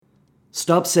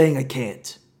Stop saying I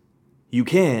can't. You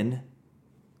can,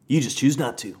 you just choose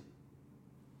not to.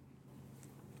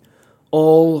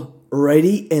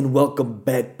 Alrighty, and welcome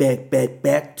back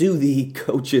to the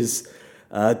Coach's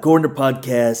Corner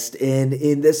podcast. And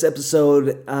in this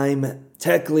episode, I'm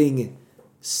tackling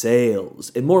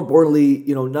sales. And more importantly,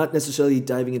 not necessarily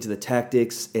diving into the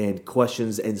tactics and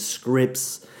questions and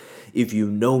scripts. If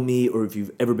you know me, or if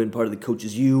you've ever been part of the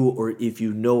Coaches U, or if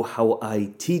you know how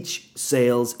I teach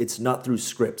sales, it's not through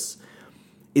scripts.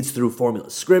 It's through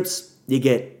formulas. Scripts, you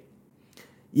get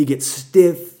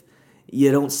stiff,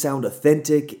 you don't sound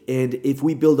authentic, and if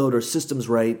we build out our systems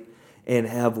right and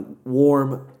have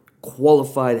warm,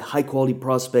 qualified, high-quality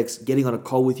prospects getting on a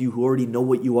call with you who already know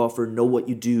what you offer, know what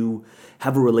you do,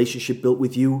 have a relationship built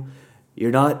with you,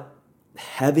 you're not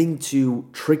having to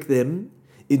trick them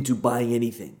into buying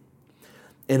anything.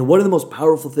 And one of the most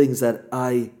powerful things that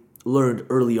I learned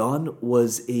early on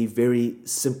was a very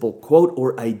simple quote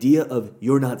or idea of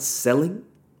you're not selling,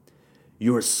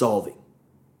 you're solving.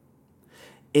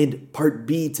 And part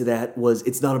B to that was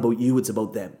it's not about you, it's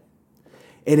about them.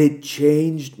 And it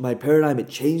changed my paradigm. It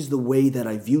changed the way that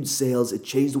I viewed sales. It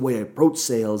changed the way I approach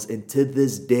sales. And to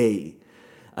this day,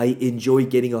 I enjoy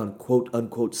getting on quote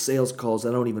unquote sales calls.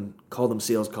 I don't even call them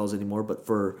sales calls anymore, but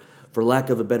for lack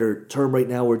of a better term right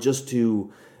now, or just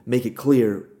to make it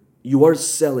clear, you are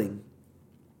selling,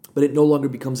 but it no longer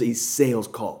becomes a sales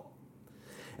call.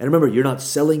 And remember, you're not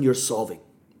selling, you're solving.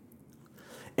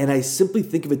 And I simply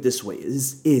think of it this way,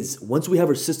 is once we have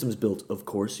our systems built, of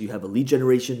course, you have a lead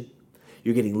generation,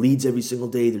 you're getting leads every single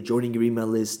day, they're joining your email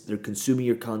list, they're consuming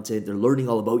your content, they're learning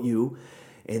all about you,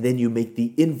 and then you make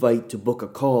the invite to book a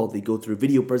call, they go through a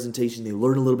video presentation, they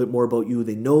learn a little bit more about you,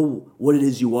 they know what it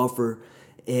is you offer,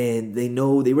 and they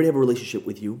know they already have a relationship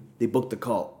with you, they book the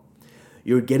call.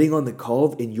 You're getting on the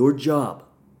call, and your job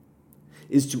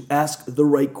is to ask the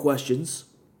right questions.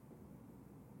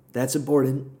 That's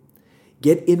important.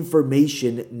 Get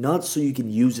information, not so you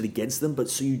can use it against them, but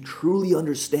so you truly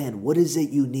understand what is it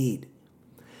you need.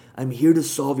 I'm here to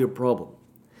solve your problem.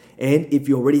 And if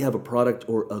you already have a product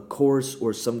or a course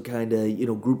or some kind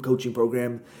of group coaching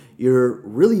program, you're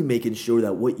really making sure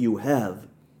that what you have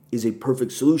is a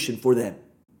perfect solution for them.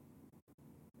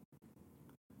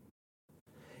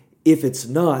 If it's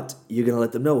not, you're going to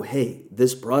let them know, hey,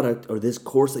 this product or this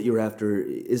course that you're after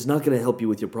is not going to help you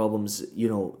with your problems.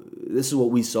 This is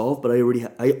what we solve, but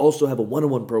I also have a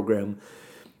one-on-one program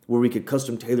where we could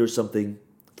custom tailor something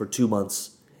for 2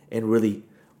 months and really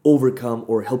overcome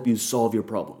or help you solve your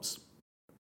problems.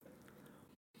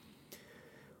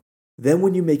 Then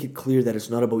when you make it clear that it's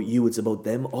not about you, it's about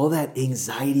them, all that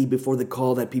anxiety before the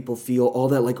call that people feel, all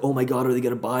that like, oh my God, are they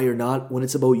going to buy or not? When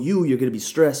it's about you, you're going to be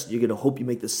stressed. You're going to hope you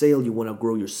make the sale. You want to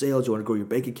grow your sales. You want to grow your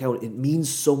bank account. It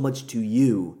means so much to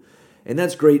you. And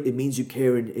that's great. It means you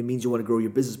care and it means you want to grow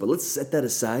your business. But let's set that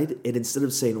aside. And instead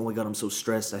of saying, oh my God, I'm so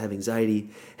stressed, I have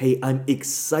anxiety. Hey, I'm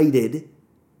excited.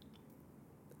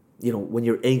 When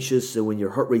you're anxious and when your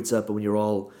heart rate's up and when you're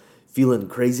all feeling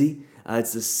crazy,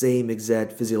 it's the same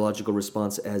exact physiological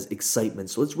response as excitement.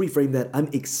 So let's reframe that. I'm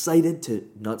excited to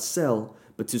not sell,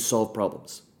 but to solve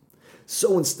problems.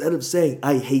 So instead of saying,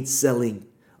 I hate selling,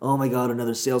 oh my God,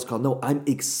 another sales call. No, I'm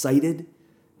excited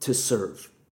to serve.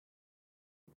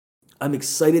 I'm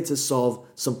excited to solve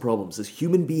some problems. This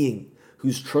human being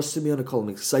who's trusted me on a call, I'm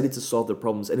excited to solve their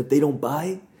problems. And if they don't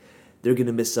buy, they're going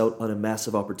to miss out on a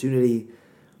massive opportunity.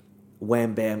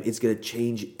 Wham, bam, it's going to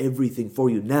change everything for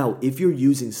you. Now, if you're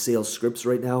using sales scripts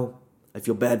right now, I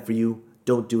feel bad for you.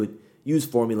 Don't do it. Use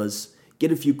formulas.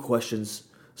 Get a few questions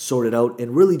sorted out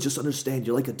and really just understand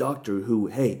you're like a doctor who,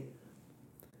 hey,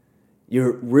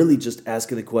 you're really just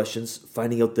asking the questions,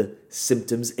 finding out the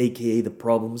symptoms, aka the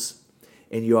problems,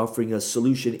 and you're offering a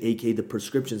solution, aka the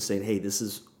prescription, saying, hey, this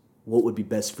is what would be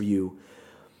best for you.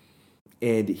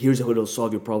 And here's how it'll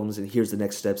solve your problems, and here's the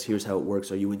next steps. Here's how it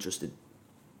works. Are you interested?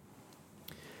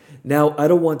 Now, I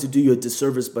don't want to do you a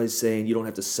disservice by saying you don't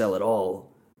have to sell at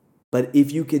all, but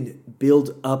if you can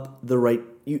build up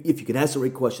if you can ask the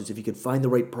right questions, if you can find the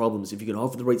right problems, if you can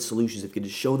offer the right solutions, if you can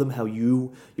show them how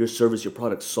your service, your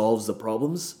product solves the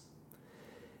problems,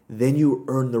 then you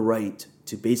earn the right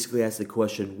to basically ask the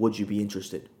question, would you be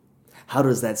interested? How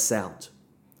does that sound?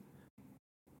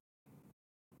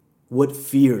 What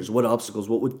fears, what obstacles,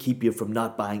 what would keep you from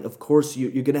not buying? Of course,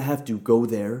 you're going to have to go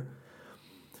there.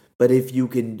 But if you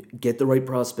can get the right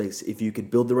prospects, if you can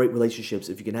build the right relationships,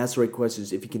 if you can ask the right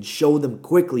questions, if you can show them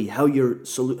quickly how your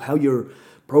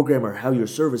program or how your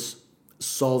service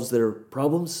solves their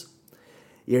problems,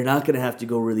 you're not going to have to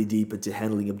go really deep into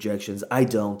handling objections. I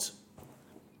don't.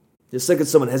 The second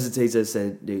someone hesitates, I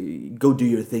said, go do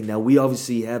your thing. Now, we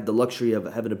obviously have the luxury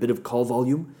of having a bit of call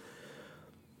volume.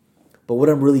 But what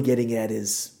I'm really getting at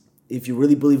is, if you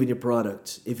really believe in your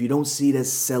product, if you don't see it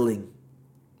as selling,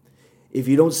 if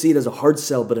you don't see it as a hard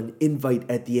sell but an invite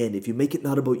at the end, if you make it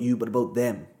not about you but about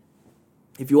them,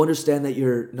 if you understand that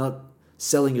you're not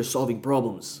selling, you're solving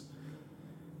problems,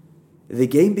 the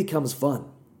game becomes fun.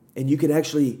 And you can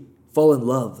actually fall in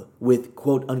love with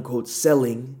quote-unquote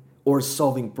selling or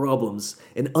solving problems,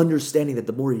 and understanding that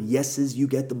the more yeses you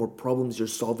get, the more problems you're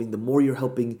solving, the more you're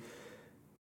helping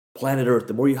planet Earth,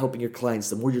 the more you're helping your clients,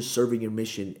 the more you're serving your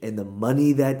mission, and the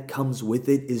money that comes with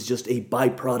it is just a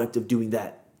byproduct of doing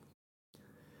that.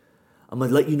 I'm going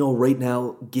to let you know right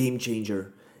now, game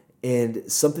changer,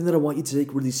 and something that I want you to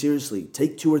take really seriously.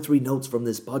 Take 2 or 3 notes from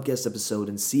this podcast episode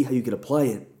and see how you can apply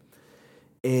it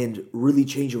and really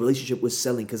change your relationship with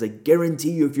selling. Because I guarantee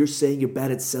you, if you're saying you're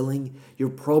bad at selling, you're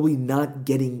probably not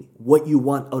getting what you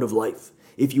want out of life.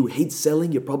 If you hate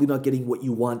selling, you're probably not getting what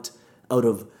you want out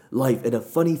of life. And a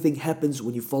funny thing happens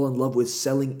when you fall in love with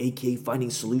selling, aka finding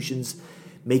solutions,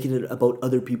 making it about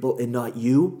other people and not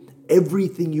you.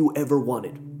 Everything you ever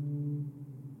wanted,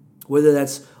 whether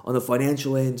that's on the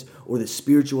financial end or the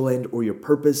spiritual end or your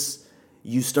purpose,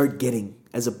 you start getting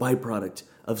as a byproduct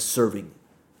of serving,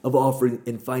 of offering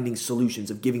and finding solutions,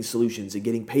 of giving solutions and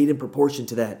getting paid in proportion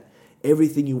to that.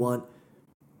 Everything you want,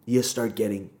 you start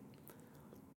getting.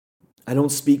 I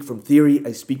don't speak from theory,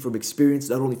 I speak from experience,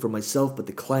 not only for myself, but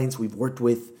the clients we've worked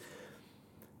with.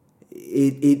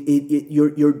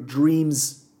 Your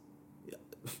dreams,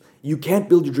 you can't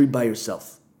build your dream by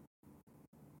yourself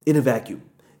in a vacuum.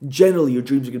 Generally, your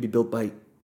dreams are going to be built by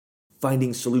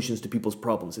finding solutions to people's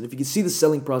problems. And if you can see the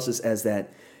selling process as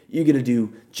that, you're going to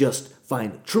do just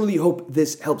fine. Truly hope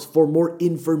this helps. For more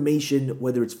information,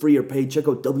 whether it's free or paid, check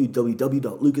out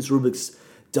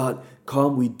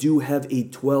www.lucasrubiks.com. We do have a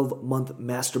 12-month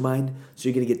mastermind, so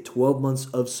you're going to get 12 months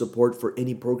of support for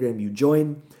any program you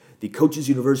join. The Coaches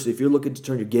University, if you're looking to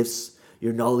turn your gifts,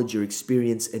 your knowledge, your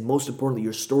experience, and most importantly,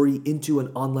 your story into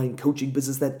an online coaching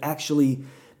business that actually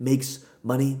makes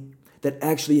money, that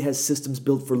actually has systems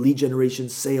built for lead generation,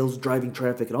 sales, driving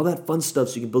traffic, and all that fun stuff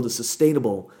so you can build a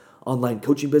sustainable online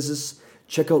coaching business,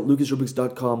 check out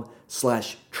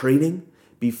lucasrubiks.com/training.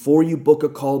 Before you book a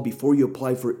call, before you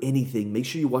apply for anything, make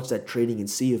sure you watch that training and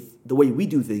see if the way we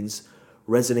do things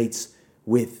resonates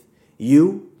with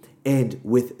you. And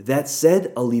with that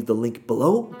said, I'll leave the link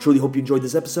below. Truly hope you enjoyed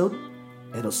this episode,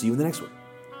 and I'll see you in the next one.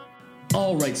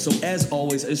 All right, so as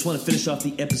always, I just want to finish off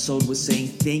the episode with saying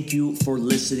thank you for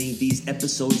listening. These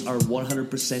episodes are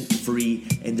 100% free,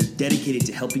 and they're dedicated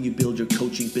to helping you build your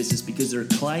coaching business because there are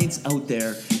clients out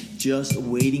there just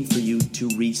waiting for you to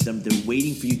reach them. They're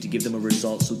waiting for you to give them a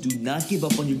result. So do not give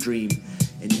up on your dream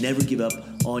and never give up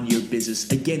on your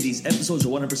business. Again, these episodes are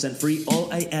 100% free.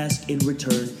 All I ask in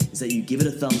return is that you give it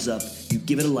a thumbs up, you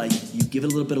give it a like, you give it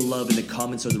a little bit of love in the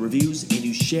comments or the reviews, and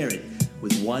you share it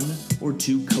with 1 or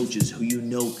 2 coaches who you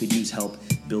know could use help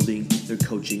building their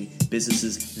coaching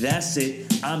businesses. That's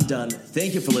it. I'm done.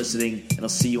 Thank you for listening, and I'll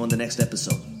see you on the next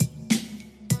episode.